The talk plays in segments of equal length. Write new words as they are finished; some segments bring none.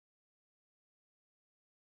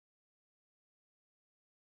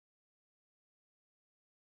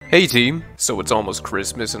Hey team! So it's almost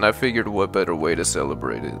Christmas and I figured what better way to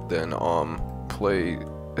celebrate it than play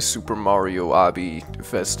a Super Mario Obby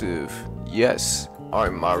festive. Yes.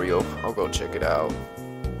 Alright Mario, I'll go check it out.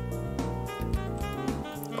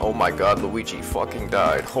 Oh my god, Luigi fucking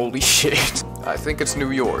died. Holy shit. I think it's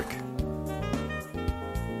New York.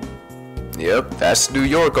 Yep, that's New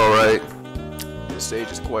York alright. This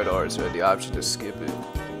stage is quite hard, so I had the option to skip it.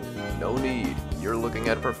 No need. You're looking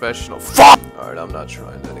at a professional. Fuck! Alright, I'm not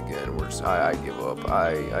trying that again. I give up.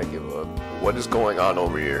 I give up. What is going on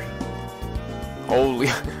over here? Holy...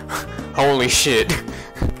 Holy shit.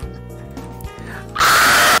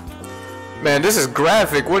 Man, this is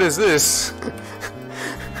graphic. What is this?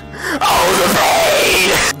 Oh, the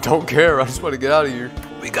pain! Don't care. I just want to get out of here.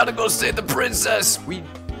 We gotta go save the princess. We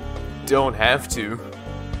don't have to.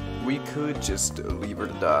 We could just leave her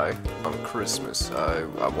to die on Christmas.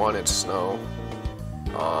 I wanted snow,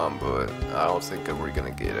 but I don't think that we're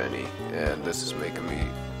gonna get any, and this is making me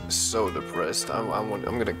so depressed. I'm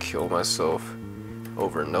gonna kill myself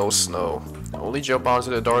over no snow. Only jump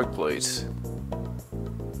onto the dark place.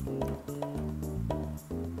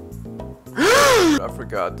 I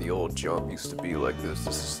forgot the old jump used to be like this.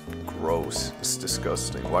 This is gross. It's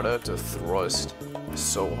disgusting. Why do I have to thrust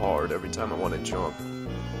so hard every time I want to jump?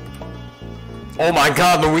 Oh my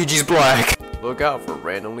god, Luigi's black! Look out for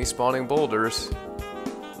randomly spawning boulders.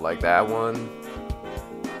 Like that one.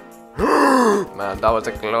 Man, that was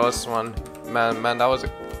a close one. Man, that was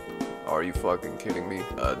a... Are you fucking kidding me?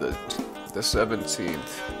 The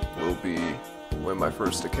 17th will be when my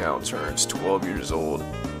first account turns 12 years old.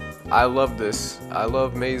 I love this. I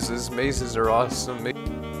love mazes. Mazes are awesome.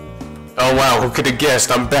 Oh wow, who could have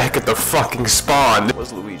guessed? I'm back at the fucking spawn.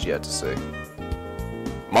 What's Luigi had to say?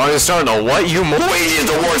 Mario's starting to what you Luigi is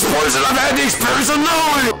the worst person I've had the experience of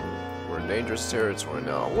knowing! We're in dangerous territory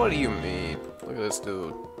now. What do you mean? Look at this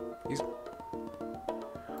dude. He's...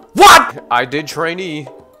 What?! I did trainee.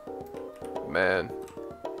 Man.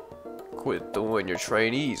 Quit doing your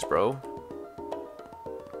trainees, bro.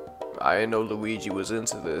 I didn't know Luigi was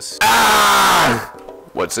into this. Ah!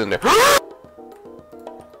 What's in there?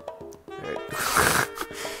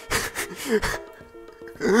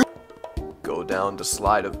 Go down the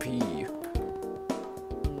slide of P.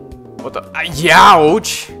 What the?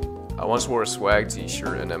 Youch! I once wore a swag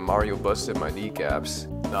t-shirt and then Mario busted my kneecaps.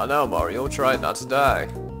 No, Mario, try not to die.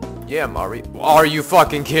 Yeah, Mario. Are you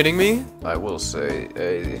fucking kidding me? I will say,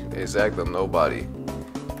 hey, Zach the Nobody.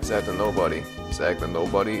 Zach the Nobody. Zach the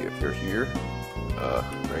Nobody, if you're here,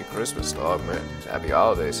 Merry Christmas, dog, man. Happy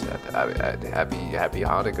holidays. Happy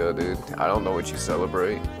Hanukkah, dude. I don't know what you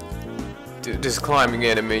celebrate. Dude, this climbing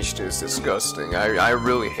animation is disgusting. I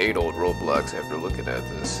really hate old Roblox after looking at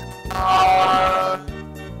this.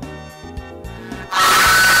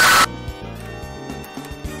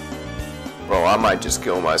 Bro, I might just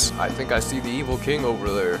kill myself. I think I see the evil king over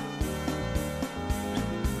there.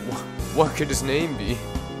 What could his name be?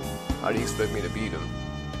 How do you expect me to beat him?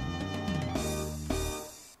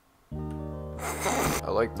 I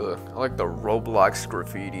like the Roblox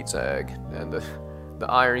graffiti tag and the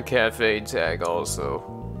Iron Cafe tag also.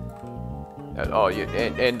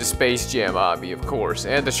 And the Space Jam obby, of course,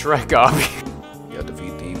 and the Shrek obby. You gotta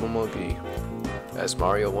defeat the evil monkey, as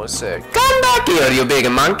Mario once said. Come back here, you big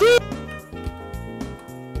monkey!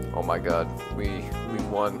 Oh my god, we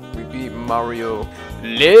won. We beat Mario.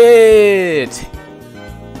 Lit!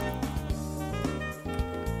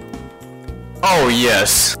 Oh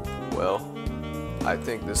yes! Well, I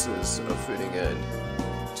think this is a fitting end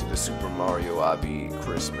to the Super Mario Obby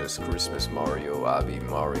Christmas Mario Obby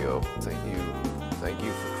Mario. Thank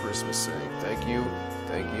you for Christmasing. Thank you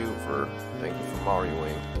for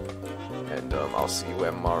Marioing. And I'll see you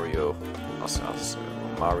at Mario.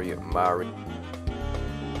 Mario.